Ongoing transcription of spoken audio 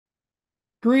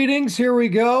Greetings, here we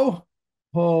go.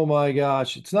 Oh my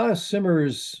gosh, it's not a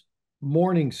Simmers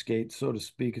morning skate, so to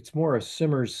speak. It's more a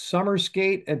Simmers summer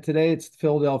skate. And today it's the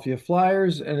Philadelphia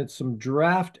Flyers, and it's some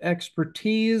draft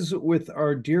expertise with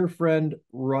our dear friend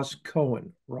Russ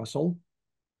Cohen. Russell,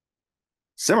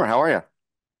 Simmer, how are you?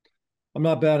 I'm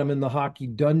not bad. I'm in the hockey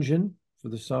dungeon for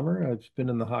the summer. I've been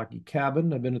in the hockey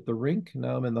cabin. I've been at the rink.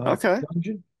 Now I'm in the hockey Okay.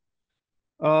 dungeon.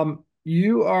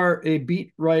 You are a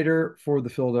beat writer for the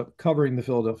Philadelphia, covering the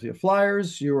Philadelphia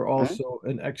Flyers. You are hmm also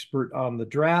an expert on the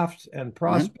draft and hmm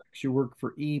prospects. You work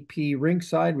for EP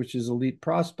Rinkside, which is Elite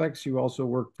Prospects. You also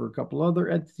work for a couple other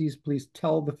entities. Please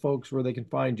tell the folks where they can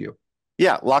find you.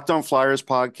 Yeah, Locked On Flyers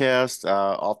podcast,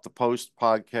 Off the Post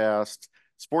podcast,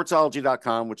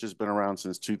 sportsology.com, which has been around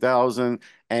since 2000,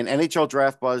 and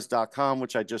NHLDraftBuzz.com,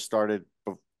 which I just started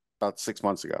about 6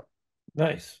 months ago.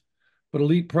 Nice. But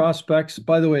Elite Prospects,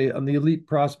 by the way, on the Elite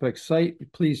Prospects site,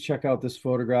 please check out this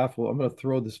photograph. Well, I'm going to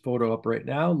throw this photo up right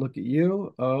now. Look at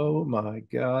you. Oh my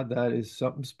God, that is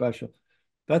something special.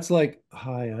 That's like,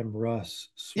 hi, I'm Russ.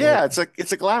 Swipe. Yeah,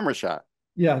 it's a glamour shot.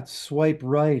 Yeah, swipe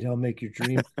right. I'll make your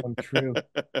dreams come true.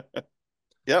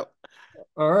 Yep.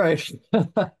 All right.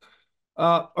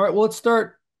 All right. Well, let's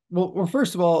start. Well,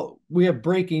 first of all, we have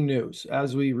breaking news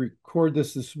as we record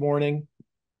this morning.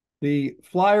 The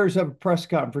Flyers have a press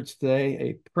conference today,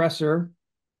 a presser.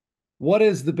 What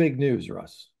is the big news,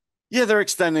 Russ? Yeah, they're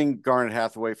extending Garnet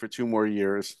Hathaway for 2 more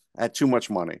years at too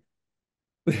much money.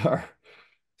 They are.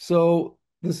 So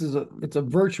it's a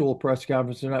virtual press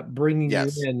conference. They're not bringing you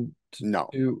Yes. in No.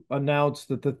 to announce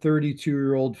that the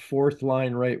 32-year-old fourth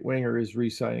line right winger is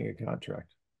re-signing a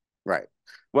contract. Right.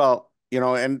 Well,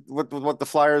 and what the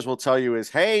Flyers will tell you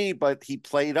is, hey, but he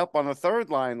played up on the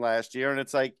third line last year, and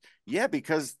it's like, yeah,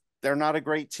 because they're not a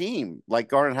great team. Like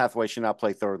Garnet Hathaway should not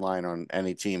play third line on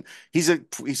any team. He's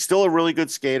still a really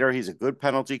good skater. He's a good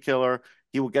penalty killer.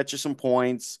 He will get you some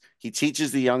points. He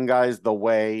teaches the young guys the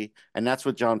way, and that's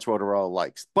what John Tortorella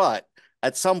likes. But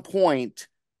at some point,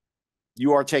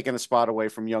 you are taking a spot away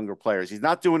from younger players. He's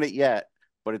not doing it yet,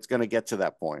 but it's going to get to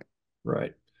that point.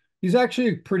 Right. He's actually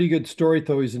a pretty good story,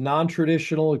 though. He's a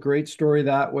non-traditional, a great story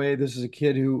that way. This is a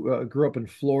kid who grew up in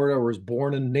Florida, or was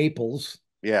born in Naples,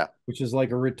 Yeah. which is like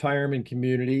a retirement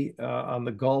community on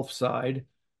the Gulf side,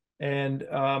 and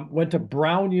went to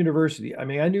Brown University. I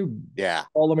mean, I knew Yeah.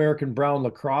 All-American Brown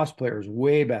lacrosse players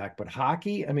way back, but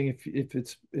hockey, I mean, if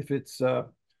it's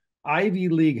Ivy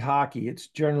League hockey, it's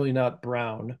generally not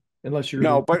Brown unless you're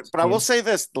No, the but I will team. say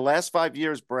this: the last 5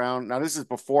 years, Brown. Now this is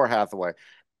before Hathaway,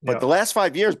 but Yeah, the last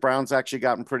 5 years, Brown's actually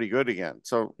gotten pretty good again.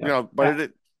 So yeah. but you know,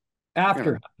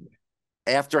 After,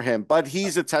 after him, but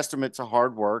he's a testament to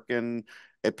hard work, and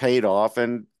it paid off,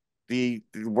 and the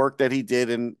work that he did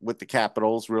in with the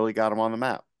Capitals really got him on the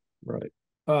map. right.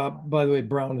 By the way,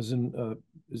 Brown is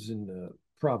in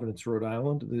Providence, Rhode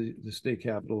Island, the state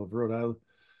capital of Rhode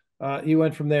Island. He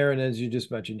went from there, and as you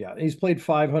just mentioned, yeah, he's played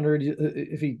 500.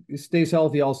 If he stays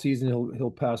healthy all season,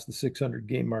 he'll pass the 600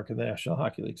 game mark in the National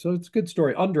Hockey League. So it's a good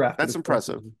story. Undrafted, That's of course.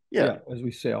 impressive. Yeah. Yeah, as we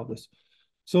say all this.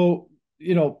 So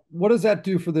what does that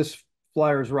do for this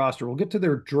Flyers roster? We'll get to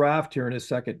their draft here in a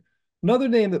second. Another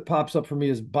name that pops up for me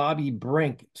is Bobby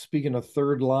Brink. Speaking of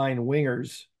third line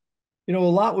wingers, a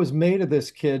lot was made of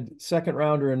this kid, second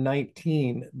rounder in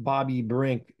 19, Bobby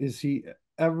Brink.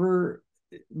 Ever,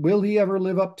 will he ever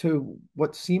live up to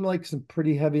what seem like some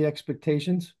pretty heavy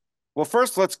expectations? Well,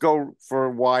 first, let's go for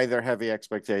why they're heavy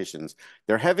expectations.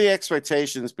 They're heavy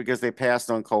expectations because they passed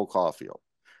on Cole Caulfield.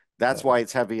 That's Yeah. why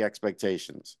it's heavy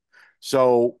expectations.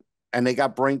 So, and they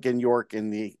got Brink and York in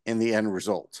the end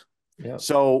result. Yeah.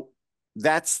 So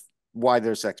that's why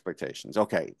there's expectations.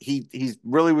 Okay, he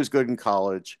really was good in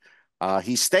college.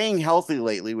 He's staying healthy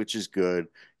lately, which is good.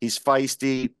 He's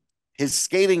feisty. His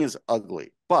skating is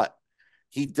ugly, but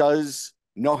he does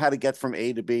know how to get from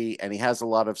A to B, and he has a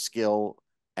lot of skill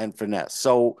and finesse.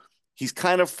 So he's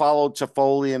kind of followed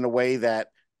Toffoli in a way that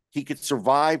he could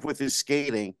survive with his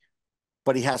skating,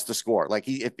 but he has to score. Like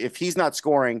if he's not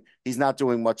scoring, he's not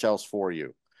doing much else for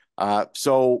you.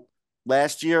 So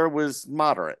last year was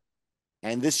moderate,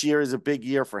 and this year is a big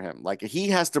year for him. Like he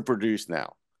has to produce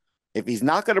now. If he's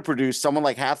not going to produce, someone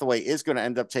like Hathaway is going to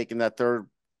end up taking that third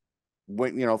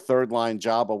line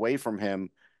job away from him,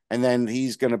 and then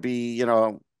he's going to be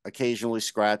occasionally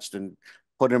scratched and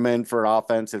put him in for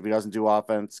offense. If he doesn't do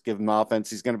offense, give him offense,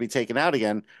 he's going to be taken out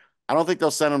again. I don't think they'll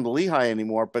send him to Lehigh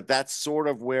anymore, but that's sort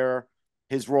of where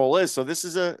his role is. So this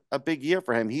is a big year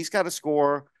for him. He's got to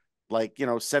score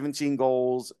 17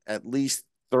 goals, at least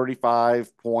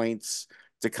 35 points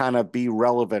to kind of be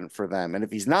relevant for them. And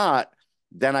if he's not,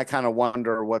 then I kind of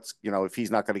wonder if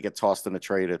he's not going to get tossed in a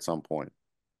trade at some point.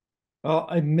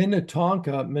 A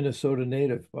Minnetonka, Minnesota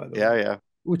native, by the Yeah, way. yeah.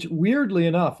 Which weirdly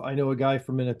enough, I know a guy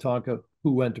from Minnetonka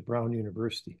who went to Brown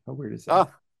University. How weird is that?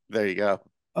 Oh, there you go.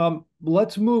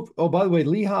 Let's move. Oh, by the way,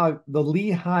 the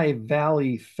Lehigh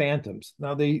Valley Phantoms.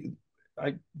 Now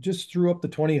I just threw up the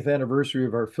 20th anniversary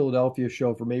of our Philadelphia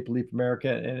show for Maple Leaf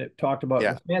America, and it talked about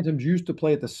Yeah. the Phantoms used to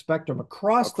play at the Spectrum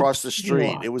across the Across the parking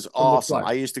street. lot It was from the awesome. I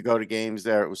Flyers. used to go to games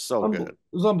there. It was so good. It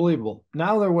was unbelievable.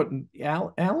 Now they're what,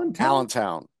 Allentown?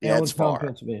 Allentown. Yeah, it's Allentown, far.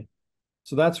 Pennsylvania.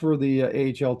 So that's where the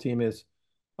AHL team is.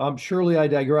 Surely I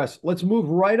digress. Let's move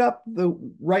right up the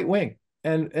right wing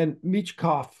and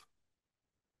Michkov.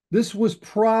 This was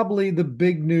probably the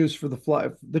big news for the Fly.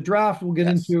 The draft we'll get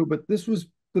Yes. into, but this was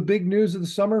the big news of the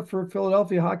summer for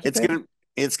Philadelphia hockey It's fans. gonna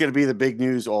it's gonna be the big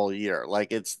news all year.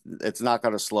 Like it's not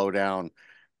gonna slow down.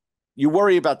 You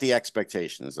worry about the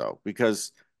expectations though,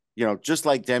 because just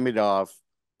like Demidov,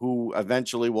 who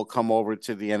eventually will come over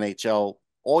to the NHL,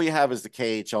 all you have is the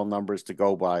KHL numbers to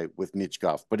go by with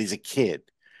Michkov, but he's a kid.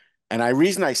 And the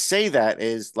reason I say that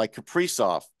is like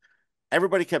Kaprizov,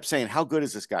 everybody kept saying, how good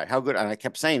is this guy? How good? And I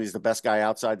kept saying he's the best guy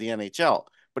outside the NHL.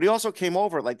 But he also came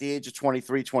over at like the age of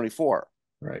 23, 24.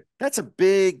 Right. That's a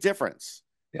big difference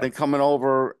Yeah. than coming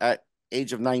over at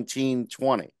age of 19,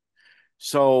 20.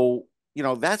 So,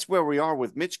 that's where we are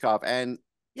with Michkov. And,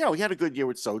 he had a good year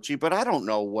with Sochi, but I don't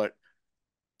know what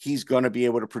he's going to be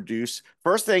able to produce.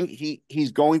 First thing,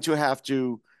 he's going to have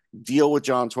to deal with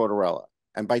John Tortorella.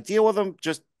 And by deal with him,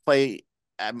 just play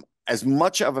as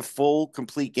much of a full,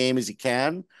 complete game as he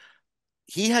can.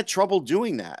 He had trouble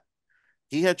doing that.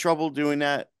 He had trouble doing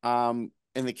that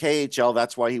in the KHL.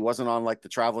 That's why he wasn't on like the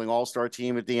traveling all-star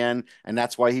team at the end. And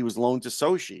that's why he was loaned to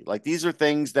Sochi. Like these are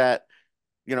things that,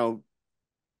 you know,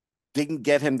 didn't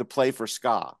get him to play for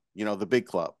SKA, the big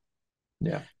club.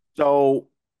 Yeah. So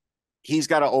he's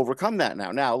got to overcome that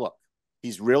now. Now, look,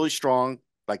 he's really strong,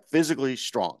 like physically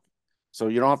strong. So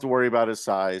you don't have to worry about his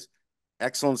size.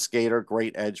 Excellent skater,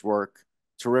 great edge work,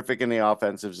 terrific in the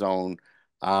offensive zone.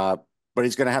 But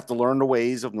he's going to have to learn the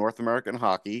ways of North American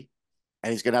hockey,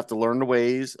 and he's going to have to learn the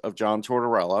ways of John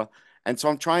Tortorella. And so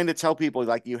I'm trying to tell people,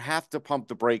 like, you have to pump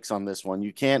the brakes on this one.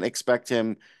 You can't expect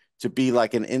him to be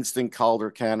like an instant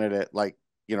Calder candidate, like,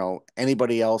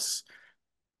 anybody else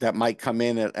that might come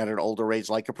in at an older age,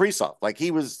 like Kaprizov. Like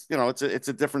he was, it's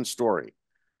a different story,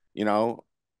 you know.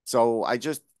 So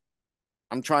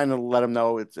I'm trying to let him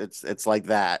know it's like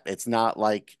that. It's not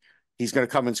like he's going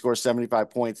to come and score 75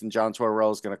 points and John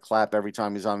Tortorella is going to clap every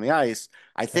time he's on the ice.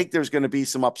 I think there's going to be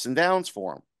some ups and downs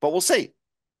for him, but we'll see.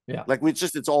 Yeah. Like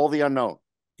it's all the unknown.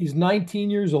 He's 19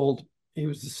 years old. He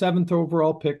was the 7th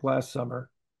overall pick last summer.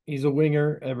 He's a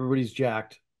winger. Everybody's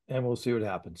jacked, and we'll see what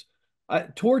happens.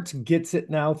 Torts gets it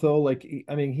now, though. Like,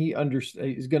 I mean, he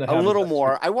understands. He's going to A have little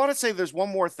more. I want to say there's one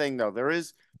more thing though. There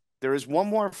is one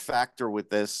more factor with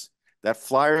this that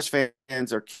Flyers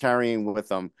fans are carrying with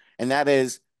them, and that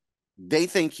is they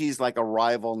think he's like a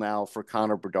rival now for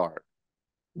Connor Bedard.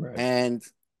 right. And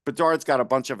Bedard's got a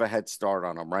bunch of a head start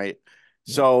on him, right?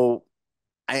 Yeah. So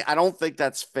I don't think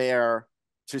that's fair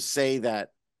to say that,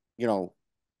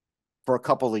 for a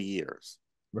couple of years.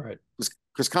 Right.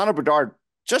 Because Connor Bedard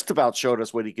just about showed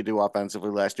us what he could do offensively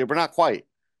last year, but not quite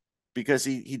because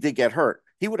he did get hurt.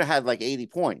 He would have had like 80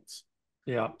 points.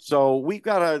 Yeah. So we've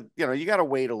got to, you got to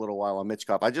wait a little while on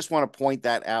Michkov. I just want to point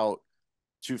that out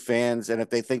to fans. And if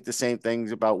they think the same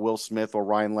things about Will Smith or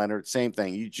Ryan Leonard, same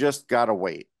thing. You just got to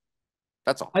wait.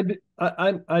 That's all.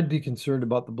 I'd be concerned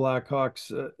about the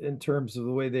Blackhawks in terms of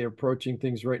the way they're approaching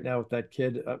things right now with that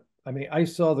kid. I mean, I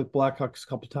saw the Blackhawks a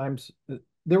couple times.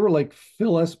 There were like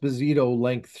Phil Esposito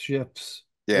length shifts.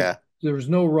 Like, Yeah. there was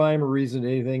no rhyme or reason to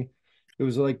anything. It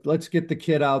was like, let's get the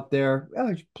kid out there.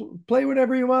 Play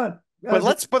whatever you want. But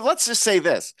let's just say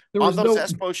this. There On was those no,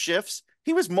 Espo shifts,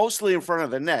 he was mostly in front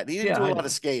of the net. He didn't yeah, do a I lot of know.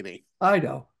 skating. I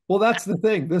know. Well, that's the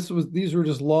thing. These were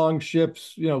just long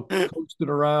shifts, coasting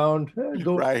around,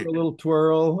 go for Right. a little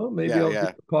twirl. Oh, maybe Yeah, I'll get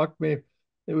yeah. the puck. Maybe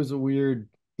it was a weird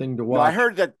thing to No, I watch.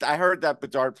 heard that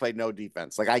Bedard played no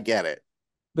defense. Like I get it.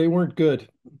 They weren't good.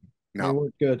 They No.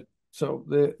 weren't good. So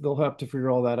they'll have to figure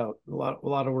all that out. A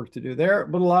lot of work to do there,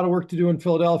 but a lot of work to do in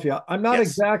Philadelphia. I'm not Yes.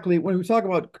 exactly when we talk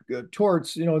about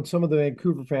Torts, and some of the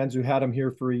Vancouver fans who had him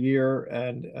here for a year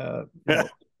and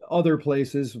other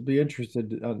places will be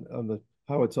interested on the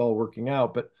how it's all working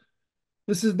out. But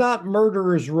this is not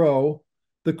murderer's row.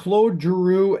 The Claude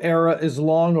Giroux era is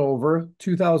long over.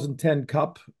 2010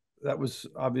 Cup. That was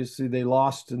obviously they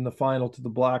lost in the final to the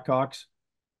Blackhawks.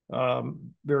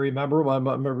 Very memorable. I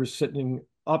remember sitting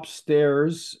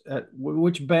upstairs at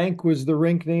which bank was the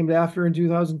rink named after in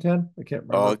 2010? I can't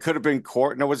Oh, remember. it could have been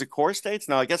Core. No, was it Core States?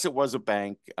 No, I guess it was a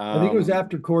bank. I think it was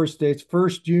after Core State's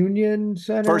First Union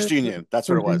Center. First Union. That's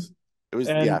what it First was. Union. It was,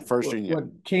 yeah, And First Union.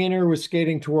 when Kaner was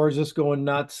skating towards us, going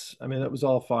nuts. I mean, that was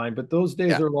all fine, but those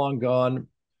days Yeah. are long gone.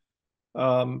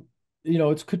 Um,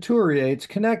 it's Couturier, it's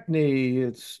Konecny,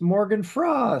 it's Morgan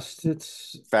Frost,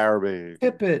 it's Farabee,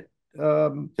 Tippett.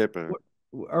 Tippett.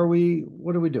 What are we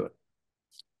doing?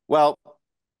 Well,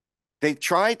 they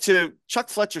tried to, Chuck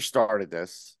Fletcher started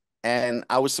this, and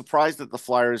I was surprised that the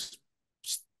Flyers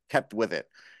kept with it.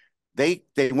 They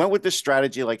went with this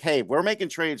strategy like, hey, we're making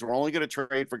trades. We're only going to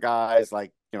trade for guys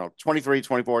like, 23,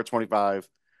 24, 25,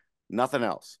 nothing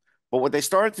else. But what they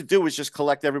started to do was just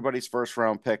collect everybody's first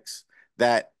round picks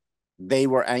that they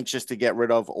were anxious to get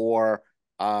rid of or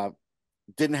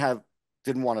didn't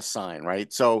want to sign,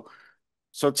 right? So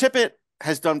Tippett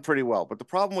has done pretty well. But the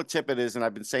problem with Tippett is, and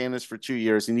I've been saying this for 2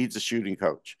 years, he needs a shooting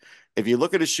coach. If you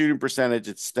look at his shooting percentage,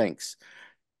 it stinks.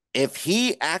 If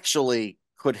he actually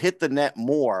could hit the net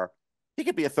more, he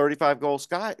could be a 35 goal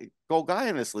guy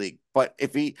in this league. But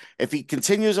if he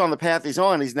continues on the path he's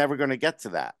on, he's never going to get to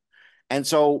that. And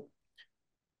so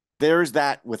there's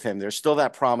that with him. There's still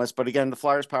that promise. But again, the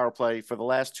Flyers power play for the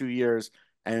last 2 years,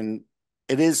 and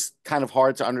it is kind of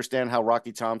hard to understand how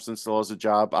Rocky Thompson still has a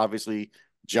job. Obviously,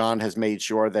 John has made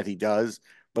sure that he does.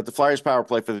 But the Flyers power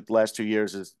play for the last 2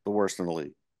 years is the worst in the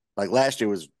league. Like last year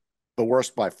was the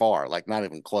worst by far, like not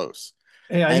even close.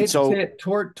 Hey, I And hate to say so, it,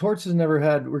 Torts has never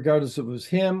had, regardless if it was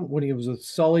him when he was with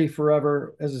Sully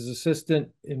forever as his assistant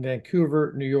in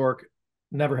Vancouver, New York,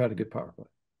 never had a good power play.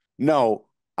 no,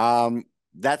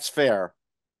 that's fair.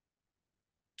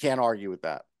 Can't argue with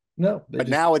that. No, they But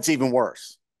just now it's even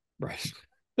worse. right.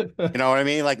 You know what I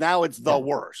mean? Like now it's the Yeah.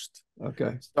 worst.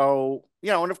 Okay. So,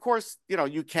 and of course,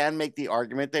 you can make the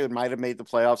argument they might have made the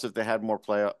playoffs if they had more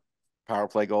power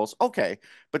play goals. Okay.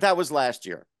 But that was last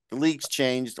year. The league's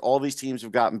changed. All these teams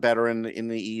have gotten better in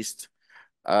the East,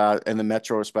 in the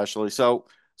Metro especially. So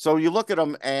you look at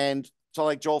them, and so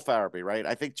like Joel Farabee, right?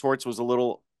 I think Torts was a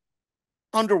little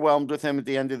underwhelmed with him at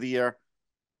the end of the year.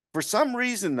 For some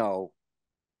reason, though,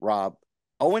 Rob,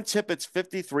 Owen Tippett's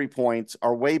 53 points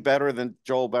are way better than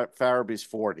Joel Farabee's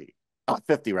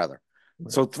 50 rather.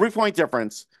 Right. So 3-point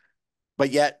difference,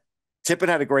 but yet Tippett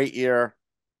had a great year.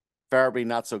 Farabee,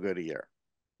 not so good a year.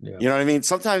 Yeah. You know what I mean?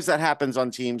 Sometimes that happens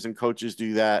on teams and coaches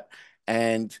do that.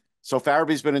 And so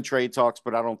Farabee's been in trade talks,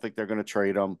 but I don't think they're going to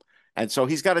trade him. And so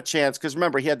he's got a chance because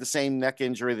remember, he had the same neck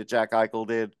injury that Jack Eichel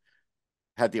did,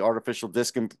 had the artificial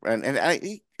disc.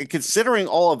 Considering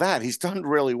all of that, he's done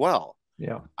really well.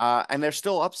 Yeah. And there's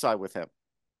still upside with him.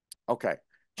 Okay. Uh,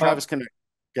 Travis Konecny.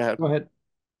 Go ahead. Go ahead.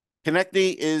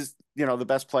 Konecny is, the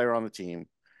best player on the team.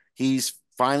 He's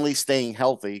finally staying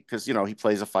healthy because, he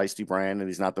plays a feisty brand and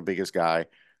he's not the biggest guy.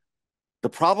 The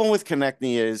problem with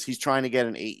Konecny is he's trying to get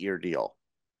an 8-year deal.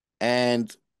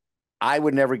 And I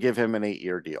would never give him an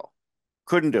 8-year deal.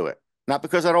 Couldn't do it. Not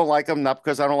because I don't like him, not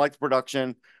because I don't like the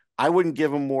production. I wouldn't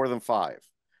give him more than 5.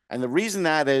 And the reason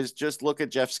that is just look at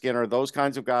Jeff Skinner, those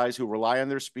kinds of guys who rely on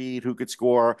their speed, who could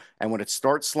score. And when it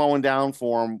starts slowing down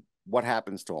for them, what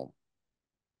happens to them?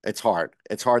 It's hard.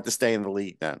 It's hard to stay in the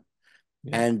league then.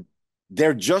 Yeah. And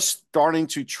they're just starting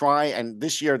to try. And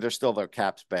this year, their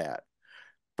cap's bad.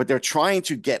 But they're trying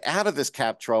to get out of this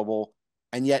cap trouble.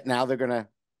 And yet now they're going to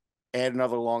add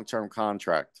another long-term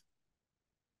contract.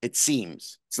 It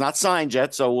seems. It's not signed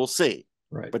yet, so we'll see.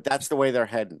 Right. But that's the way they're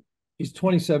heading. He's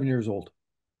 27 years old.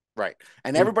 Right.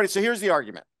 And everybody, so here's the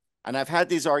argument. And I've had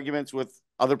these arguments with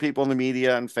other people in the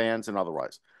media and fans and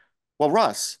otherwise. Well,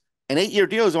 Russ, an 8-year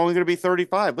deal is only going to be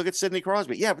 35. Look at Sidney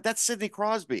Crosby. Yeah, but that's Sidney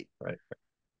Crosby. Right.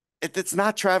 It's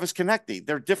not Travis Konecny.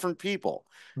 They're different people.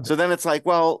 Right. So then it's like,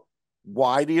 well,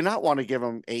 why do you not want to give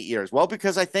him 8 years? Well,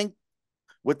 because I think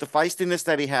with the feistiness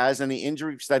that he has and the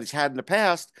injuries that he's had in the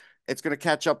past, it's going to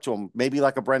catch up to him. Maybe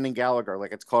like a Brendan Gallagher,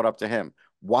 like it's caught up to him.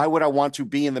 Why would I want to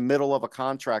be in the middle of a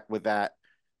contract with that?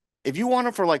 If you want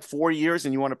him for like 4 years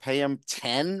and you want to pay him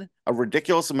 10, a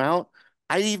ridiculous amount,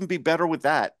 I'd even be better with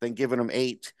that than giving him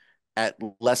 8 at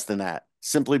less than that.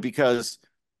 Simply because,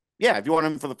 yeah, if you want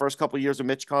him for the first couple of years of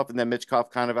Michkov and then Michkov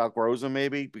kind of outgrows him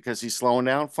maybe because he's slowing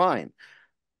down, fine.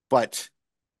 But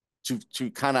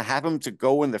to kind of have him to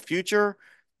go in the future,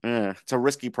 it's a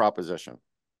risky proposition.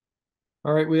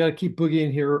 All right, we got to keep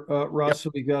boogieing here, Russ.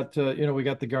 Yep. So we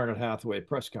got the Garnet Hathaway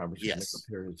press conference. Yes,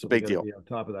 period. So big we got deal. to be on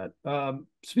top of that.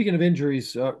 Speaking of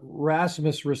injuries,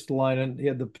 Rasmus Ristolainen, he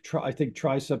had I think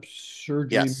tricep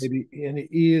surgery, yes. maybe, and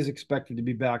he is expected to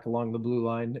be back along the blue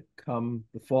line come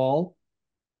the fall.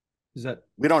 Is that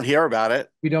We don't hear about it.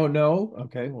 we don't know?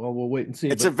 Okay, well, we'll wait and see.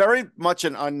 It's But a very much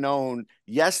an unknown.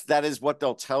 Yes, that is what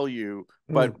they'll tell you,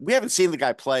 mm, but we haven't seen the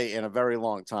guy play in a very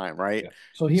long time, right? yeah.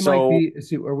 So he might So be.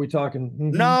 See, are we talking?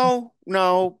 no,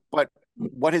 no, but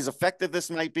what his effectiveness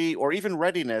might be, or even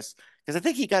readiness, because I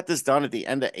think he got this done at the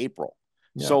end of April.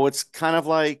 Yeah. So it's kind of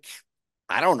like,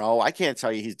 I don't know. I can't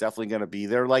tell you he's definitely going to be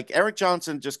there. Like Eric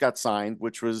Johnson just got signed,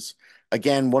 which was,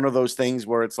 again, one of those things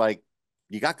where it's like,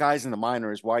 you got guys in the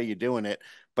minors. Why are you doing it?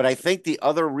 But I think the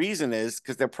other reason is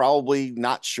because they're probably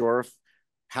not sure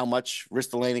how much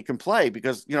Ristolainen can play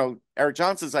because, Eric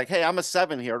Johnson's like, hey, I'm a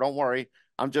 7 here. Don't worry.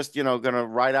 I'm just, going to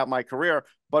ride out my career.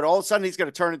 But all of a sudden he's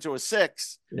going to turn into a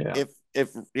 6 Yeah. if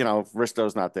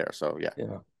Risto's not there. So yeah.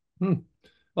 Yeah. Hmm.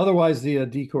 Otherwise, the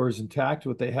decor is intact.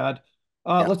 What they had.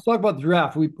 Yeah. Let's talk about the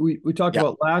draft. We talked Yeah.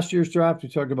 about last year's draft. We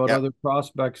talked about Yeah. other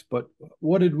prospects, but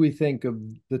what did we think of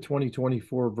the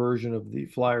 2024 version of the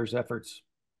Flyers' efforts?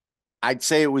 I'd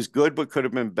say it was good, but could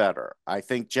have been better. I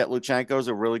think Jet Luchenko is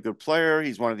a really good player.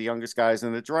 He's one of the youngest guys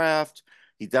in the draft.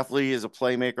 He definitely is a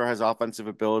playmaker, has offensive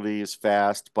ability, is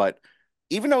fast. But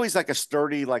even though he's like a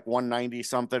sturdy, like 190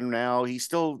 something now, he's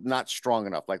still not strong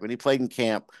enough. Like when he played in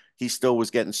camp, he still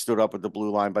was getting stood up at the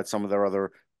blue line by some of their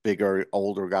other bigger,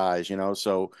 older guys,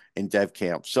 so in dev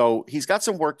camp. So he's got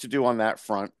some work to do on that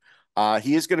front.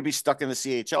 He is going to be stuck in the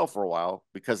CHL for a while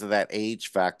because of that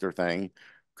age factor thing,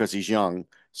 because he's young.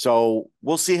 So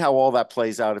we'll see how all that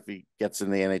plays out if he gets in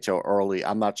the NHL early.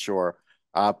 I'm not sure.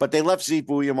 But they left Zeke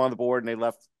William on the board and they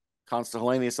left Constant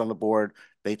Hellenius on the board.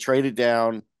 They traded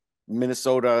down.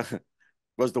 Minnesota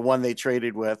was the one they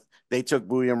traded with. They took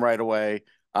William right away.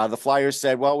 The Flyers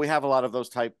said, well, we have a lot of those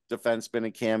type defensemen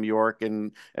in Cam York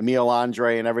and Emil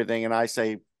Andre and everything. And I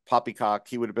say, poppycock,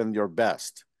 he would have been your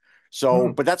best. So,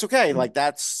 Hmm. but that's okay. Like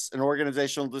that's an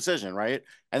organizational decision, right?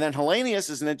 And then Hellenius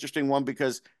is an interesting one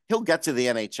because he'll get to the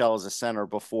NHL as a center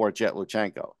before Jet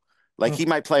Luchenko. Like Hmm. he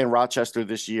might play in Rochester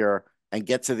this year and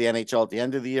get to the NHL at the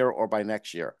end of the year or by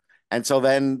next year. And so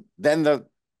then the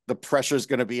pressure is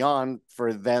going to be on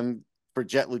for them for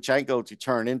Jet Luchenko to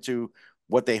turn into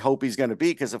what they hope he's going to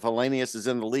be. Because if Hellenius is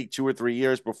in the league 2 or 3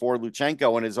 years before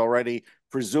Luchenko and is already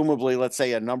presumably, let's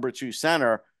say, a number 2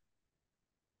 center,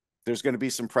 there's going to be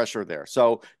some pressure there.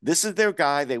 So this is their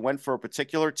guy. They went for a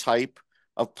particular type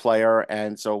of player,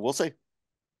 and so we'll see.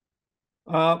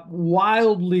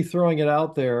 Wildly throwing it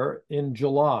out there in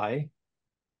July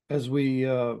as we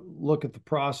look at the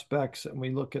prospects and we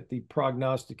look at the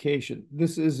prognostication.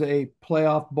 This is a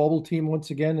playoff bubble team once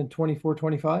again in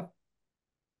 24-25.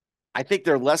 I think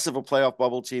they're less of a playoff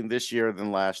bubble team this year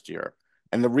than last year.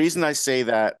 And the reason I say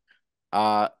that,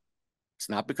 it's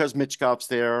not because Michkov's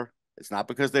there. It's not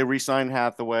because they re-signed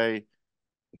Hathaway.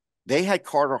 They had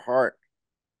Carter Hart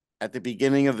at the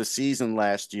beginning of the season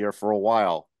last year for a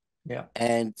while. Yeah.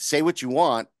 And say what you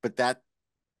want, but that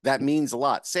means a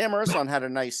lot. Sam Ersson had a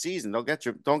nice season. Don't get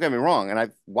me wrong. And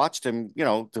I've watched him,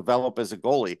 develop as a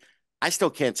goalie. I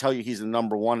still can't tell you he's the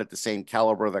number one at the same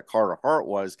caliber that Carter Hart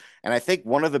was. And I think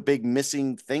one of the big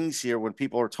missing things here when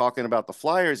people are talking about the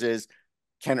Flyers is,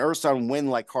 can Ersson win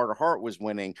like Carter Hart was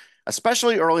winning,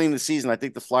 especially early in the season? I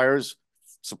think the Flyers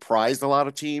surprised a lot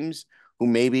of teams who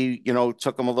maybe,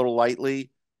 took them a little lightly.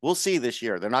 We'll see this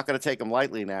year. They're not going to take them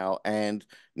lightly now. And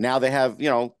now they have,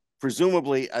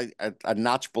 presumably a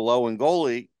notch below in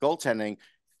goaltending.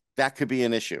 That could be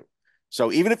an issue.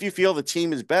 So even if you feel the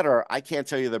team is better, I can't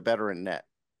tell you they're better in net.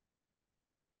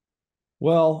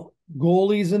 Well,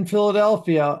 goalies in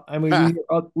Philadelphia. I mean,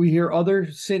 we hear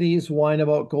other cities whine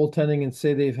about goaltending and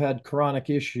say they've had chronic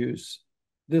issues.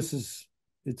 It's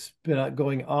been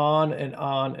going on and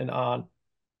on and on.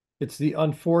 It's the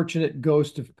unfortunate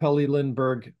ghost of Pelle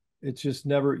Lindbergh. It's just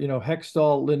never,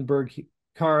 Hextall, Lindbergh,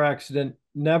 car accident,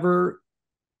 never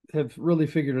have really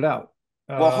figured it out.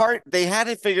 Well, Hart, they had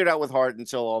it figured out with Hart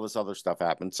until all this other stuff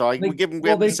happened. So we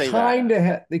have to say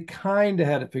that. They kind of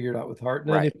had it figured out with Hart.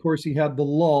 And then, Right. of course, he had the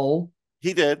lull.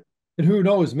 He did. And who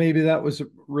knows, maybe that was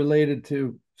related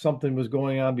to something was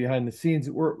going on behind the scenes.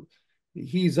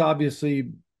 He's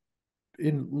obviously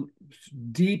in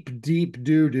deep, deep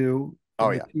doo-doo Oh,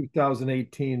 in the yeah.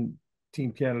 2018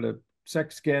 Team Canada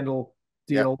sex scandal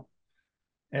Yep. deal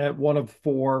at one of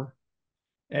 4.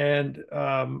 And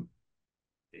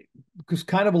was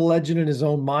kind of a legend in his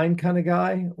own mind kind of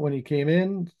guy when he came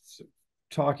in,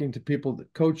 talking to people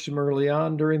that coached him early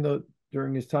on during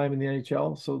his time in the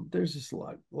NHL. So there's just a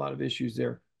lot of issues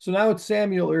there. So now it's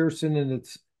Samuel Ersson and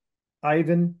it's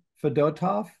Ivan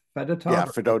Fedotov. Yeah,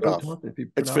 Fedotov.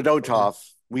 It's Fedotov.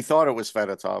 We thought it was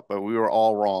Fedotov, but we were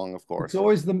all wrong, of course.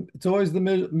 It's always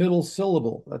the middle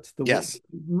syllable. That's the yes.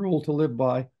 rule to live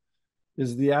by,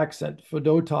 is the accent.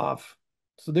 Fedotov.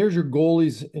 So there's your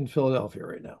goalies in Philadelphia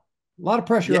right now. A lot of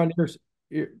pressure Yeah. on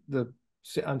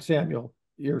on Samuel.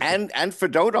 And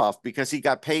Fedotov, because he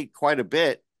got paid quite a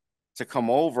bit to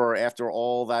come over after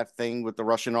all that thing with the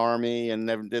Russian army and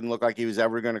never didn't look like he was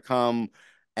ever going to come.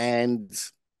 And,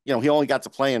 he only got to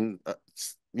play in,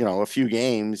 a few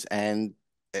games and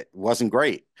it wasn't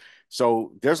great.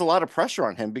 So there's a lot of pressure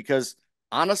on him because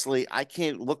honestly, I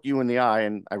can't look you in the eye,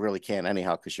 and I really can't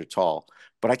anyhow because you're tall,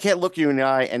 but I can't look you in the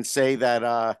eye and say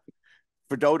that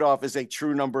Fedotov is a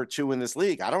true number 2 in this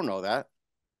league. I don't know that.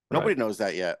 Right. Nobody knows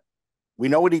that yet. We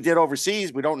know what he did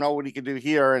overseas. We don't know what he can do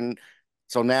here. And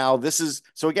so now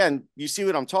so again, you see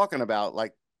what I'm talking about?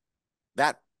 Like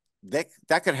that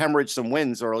could hemorrhage some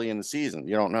wins early in the season.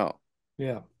 You don't know.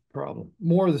 Yeah, problem.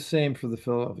 More of the same for the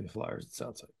Philadelphia Flyers, it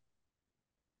sounds like.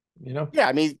 Yeah,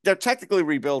 I mean, they're technically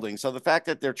rebuilding. So the fact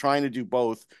that they're trying to do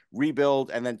both, rebuild,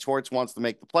 and then Torts wants to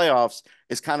make the playoffs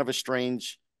is kind of a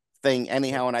strange thing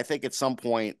anyhow. And I think at some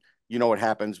point, what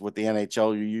happens with the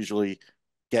NHL, you usually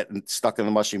get stuck in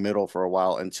the mushy middle for a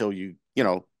while until you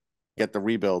get the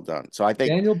rebuild done. So I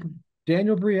think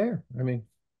Daniel Briere. I mean,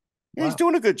 yeah, he's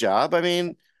doing a good job. I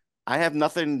mean, I have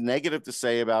nothing negative to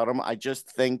say about him. I just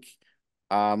think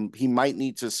he might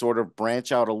need to sort of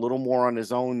branch out a little more on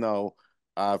his own, though,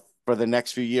 for the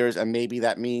next few years. And maybe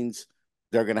that means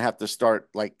they're going to have to start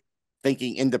like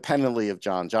thinking independently of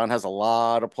John. John has a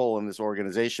lot of pull in this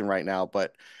organization right now,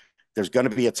 but there's going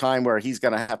to be a time where he's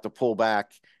going to have to pull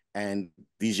back, and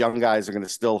these young guys are going to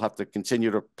still have to continue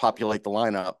to populate the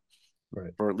lineup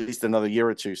for at least another year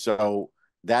or two. So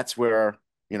that's where,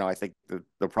 I think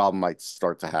the problem might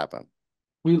start to happen.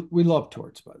 We love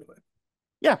Torts, by the way.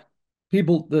 Yeah.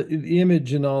 People, the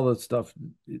image and all that stuff,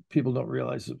 people don't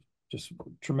realize it. Just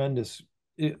tremendous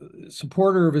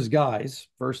supporter of his guys,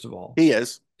 first of all. He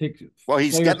is. Well,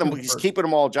 he's keeping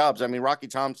them all jobs. I mean, Rocky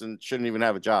Thompson shouldn't even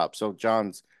have a job. So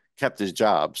John's kept his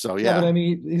job. So yeah. But I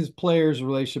mean, his players'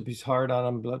 relationship, he's hard on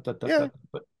him. But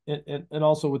and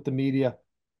also with the media,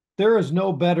 there is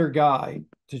no better guy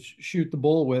to shoot the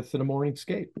bull with than a morning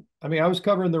skate. I mean, I was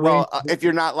covering the Rangers. If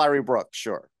you're not Larry Brooks,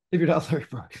 sure. If you're not Larry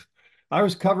Brooks. I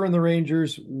was covering the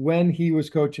Rangers when he was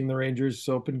coaching the Rangers.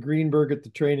 So up in Greenberg at the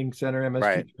training center,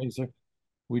 MSP training center,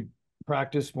 we'd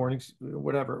practice mornings,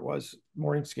 whatever it was,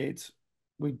 morning skates.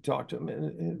 We'd talk to him.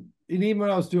 And even when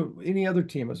I was doing any other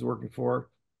team I was working for,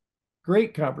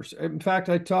 great conversation. In fact,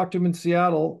 I talked to him in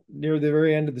Seattle near the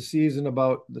very end of the season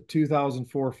about the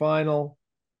 2004 final,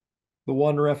 the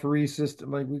one referee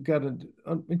system. Like, we've got an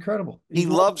incredible. He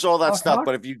loves all that stuff,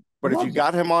 but if you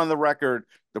got him on the record,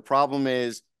 the problem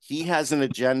is he has an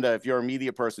agenda. If you're a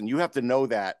media person, you have to know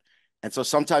that. And so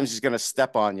sometimes he's going to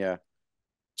step on you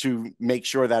to make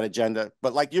sure that agenda.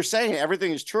 But like you're saying,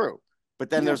 everything is true. But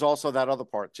then there's also that other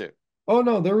part too. Oh,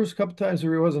 no, there was a couple times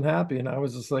where he wasn't happy. And I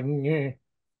was just like, yeah.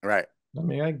 Right. I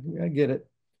mean, I get it.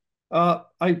 I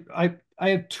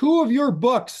have 2 of your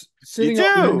books sitting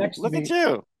over next to me. Look at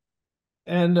you.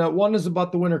 And one is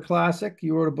about the Winter Classic.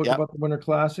 You wrote a book about the Winter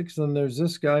Classics. And there's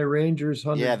this guy, Rangers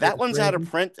 100. Yeah, that one's out of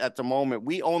print at the moment.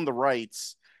 We own the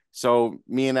rights. So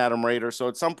me and Adam Rader. So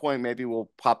at some point, maybe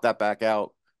we'll pop that back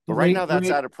out. But right now,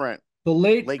 that's out of print. The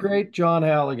late great John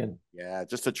Halligan. Yeah,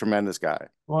 just a tremendous guy.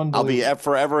 I'll be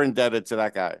forever indebted to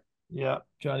that guy. Yeah,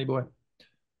 Johnny boy.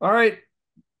 All right,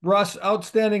 Russ,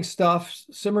 outstanding stuff.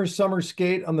 Simmer's Summer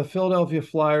Skate on the Philadelphia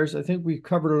Flyers. I think we've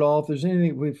covered it all. If there's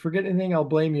anything, we forget anything, I'll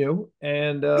blame you.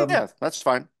 And yeah, that's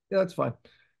fine. Yeah, that's fine.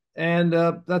 And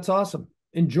that's awesome.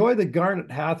 Enjoy the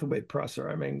Garnet Hathaway presser.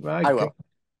 I mean, I will.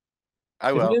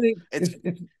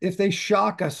 If they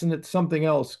shock us and it's something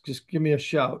else, just give me a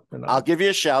shout. I'll give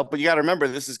you a shout, but you got to remember,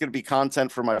 this is going to be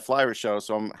content for my Flyer show,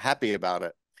 so I'm happy about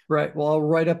it. Right. Well, I'll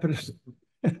write up an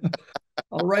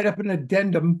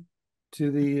addendum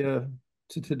to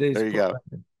today's. There you go.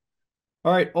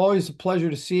 All right. Always a pleasure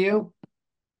to see you,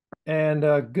 and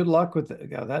good luck with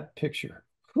that picture.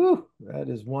 Whew, that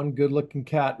is one good-looking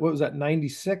cat. What was that?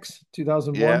 96,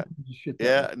 2001.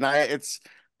 Yeah.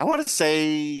 I want to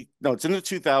say, no, it's in the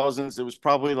 2000s. It was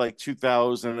probably like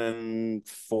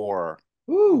 2004.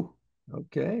 Ooh,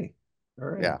 okay. All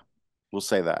right. Yeah, we'll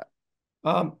say that.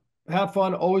 Have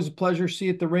fun. Always a pleasure. See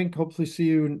you at the rink. Hopefully see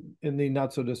you in the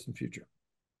not-so-distant future.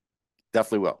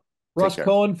 Definitely will. Russ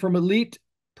Cohen from Elite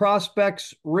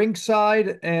Prospects,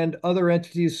 Rinkside, and other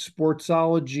entities,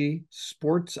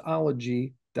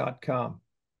 sportsology.com.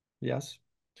 Yes.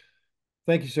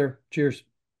 Thank you, sir. Cheers.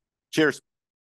 Cheers.